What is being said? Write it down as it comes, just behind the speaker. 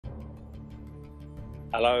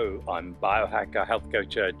Hello, I'm Biohacker health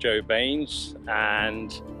coach Joe Bains,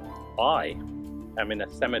 and I am in a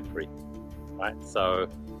cemetery, right? So,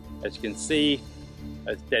 as you can see,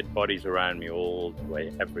 there's dead bodies around me all the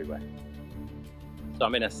way, everywhere. So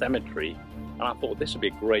I'm in a cemetery, and I thought this would be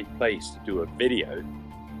a great place to do a video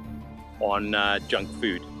on junk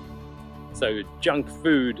food. So junk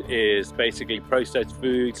food is basically processed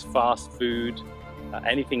foods, fast food,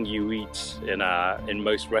 anything you eat in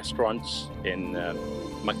most restaurants, in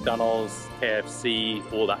McDonald's, KFC,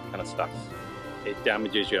 all that kind of stuff. It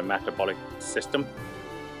damages your metabolic system,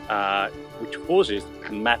 which causes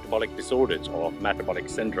metabolic disorders or metabolic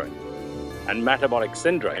syndrome. And metabolic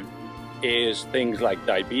syndrome is things like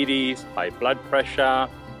diabetes, high blood pressure,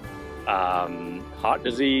 heart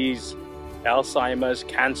disease, Alzheimer's,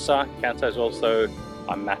 cancer. Cancer is also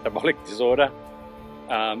a metabolic disorder.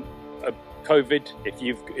 COVID,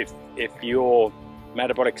 if your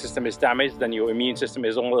metabolic system is damaged, then your immune system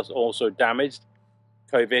is also damaged.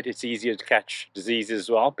 COVID, it's easier to catch diseases as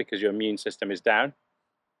well because your immune system is down.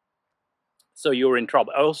 So you're in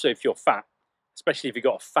trouble. Also, if you're fat, especially if you've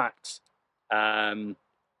got fat in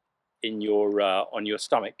your on your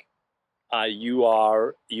stomach, you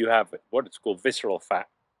have what it's called visceral fat.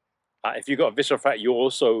 If you've got visceral fat,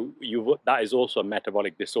 that is also a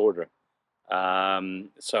metabolic disorder.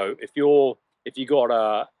 So if you got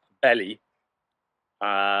a belly,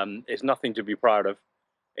 it's nothing to be proud of.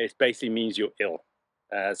 It basically means you're ill.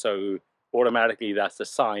 So automatically that's a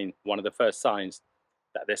sign, one of the first signs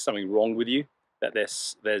that there's something wrong with you, that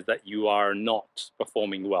that you are not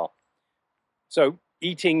performing well. So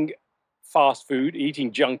eating fast food,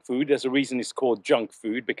 eating junk food, there's a reason it's called junk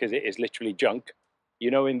food, because it is literally junk.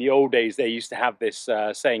 You know, in the old days, they used to have this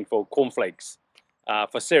saying for cornflakes,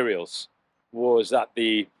 for cereals, was that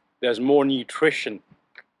there's more nutrition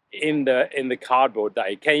in the cardboard that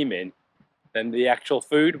it came in than the actual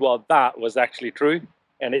food. Well, that was actually true,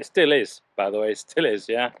 and it still is, by the way. It still is,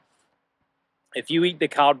 yeah. If you eat the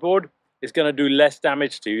cardboard, it's going to do less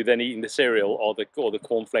damage to you than eating the cereal or the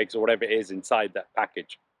cornflakes or whatever it is inside that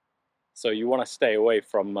package. So you want to stay away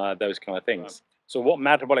from those kind of things. So what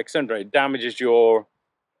metabolic syndrome? It damages your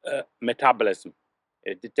metabolism.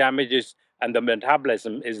 It damages, and the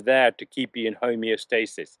metabolism is there to keep you in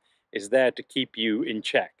homeostasis. It's there to keep you in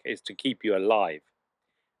check. It's to keep you alive.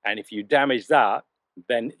 And if you damage that,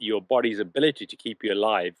 then your body's ability to keep you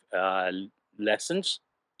alive lessens.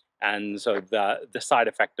 And so the side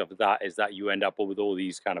effect of that is that you end up with all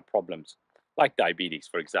these kind of problems, like diabetes,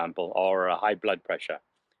 for example, or high blood pressure.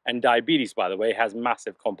 And diabetes, by the way, has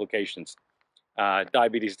massive complications.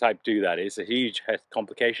 Diabetes type 2, that is, a huge health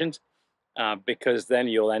complications, because then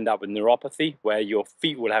you'll end up with neuropathy, where your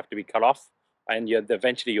feet will have to be cut off, and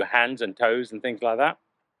eventually your hands and toes and things like that.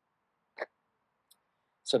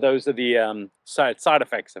 So those are the side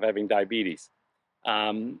effects of having diabetes.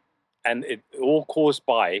 And it all caused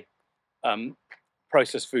by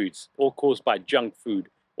processed foods, all caused by junk food,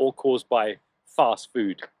 all caused by fast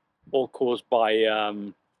food, all caused by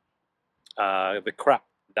the crap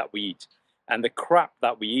that we eat. And the crap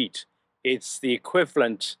that we eat, it's the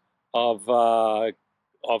equivalent of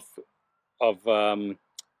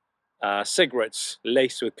cigarettes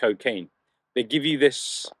laced with cocaine. They give you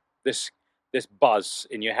this buzz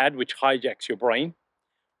in your head, which hijacks your brain,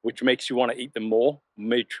 which makes you want to eat them more,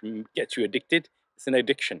 which gets you addicted. It's an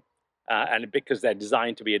addiction, and because they're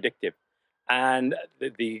designed to be addictive. And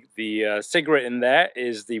the cigarette in there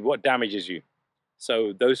is what damages you.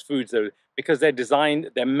 So those foods are, because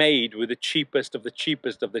they're made with the cheapest of the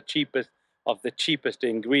cheapest of the cheapest of the cheapest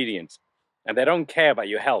ingredients, and they don't care about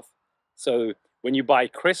your health. So when you buy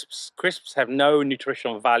crisps, crisps have no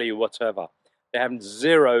nutritional value whatsoever. They have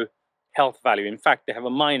zero health value. In fact, they have a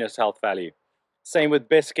minus health value. Same with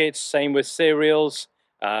biscuits, same with cereals,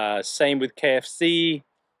 same with KFC,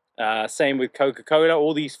 same with Coca-Cola.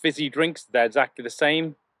 All these fizzy drinks, they're exactly the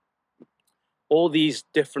same. All these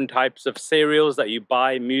different types of cereals that you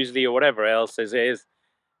buy, muesli or whatever else it is,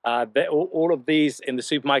 all of these in the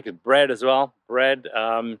supermarket, bread as well, bread,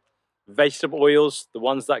 vegetable oils, the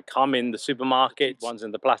ones that come in the supermarket, ones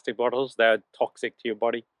in the plastic bottles, they're toxic to your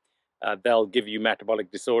body. They'll give you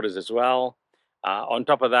metabolic disorders as well. On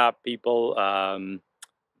top of that, people,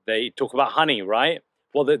 they talk about honey, right?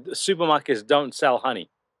 Well, the supermarkets don't sell honey.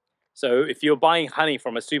 So if you're buying honey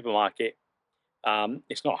from a supermarket,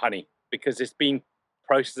 it's not honey, because it's been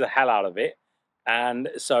processed the hell out of it. And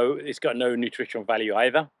so it's got no nutritional value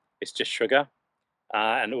either. It's just sugar.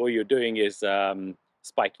 And all you're doing is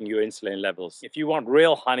spiking your insulin levels. If you want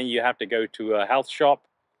real honey, you have to go to a health shop,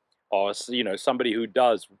 or somebody who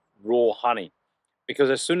does raw honey. Because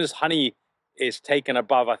as soon as honey is taken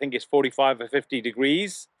above, I think it's 45 or 50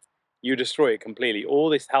 degrees, you destroy it completely. All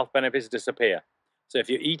these health benefits disappear. So if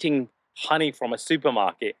you're eating honey from a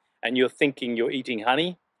supermarket and you're thinking you're eating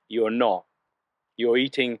honey, you're not. You're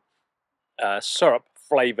eating syrup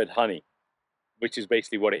flavored honey, which is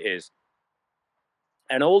basically what it is.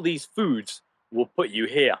 And all these foods will put you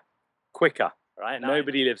here quicker, right?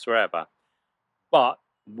 Nobody lives forever. But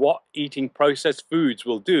what eating processed foods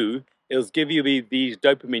will do is give you these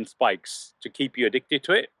dopamine spikes to keep you addicted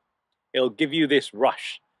to it. It'll give you this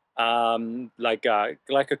rush, like a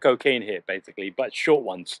cocaine hit, basically, but short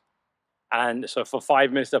ones. And so for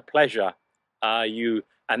 5 minutes of pleasure, and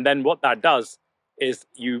then what that does is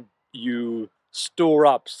you store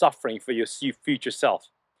up suffering for your future self.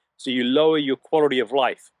 So you lower your quality of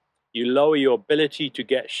life. You lower your ability to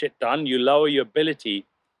get shit done. You lower your ability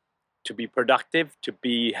to be productive, to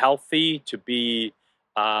be healthy, to be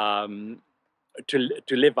to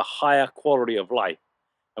live a higher quality of life.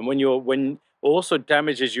 And when also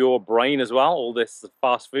damages your brain as well, all this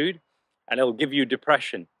fast food, and it'll give you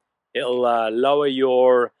depression. It'll lower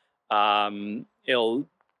your it'll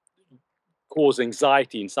cause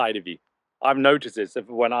anxiety inside of you. I've noticed this. If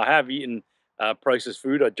when I have eaten processed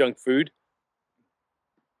food or junk food,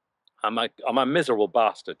 I'm a miserable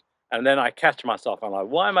bastard. And then I catch myself. I'm like,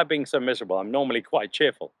 why am I being so miserable? I'm normally quite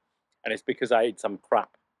cheerful, and it's because I ate some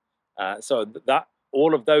crap. So that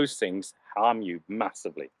all of those things harm you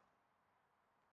massively.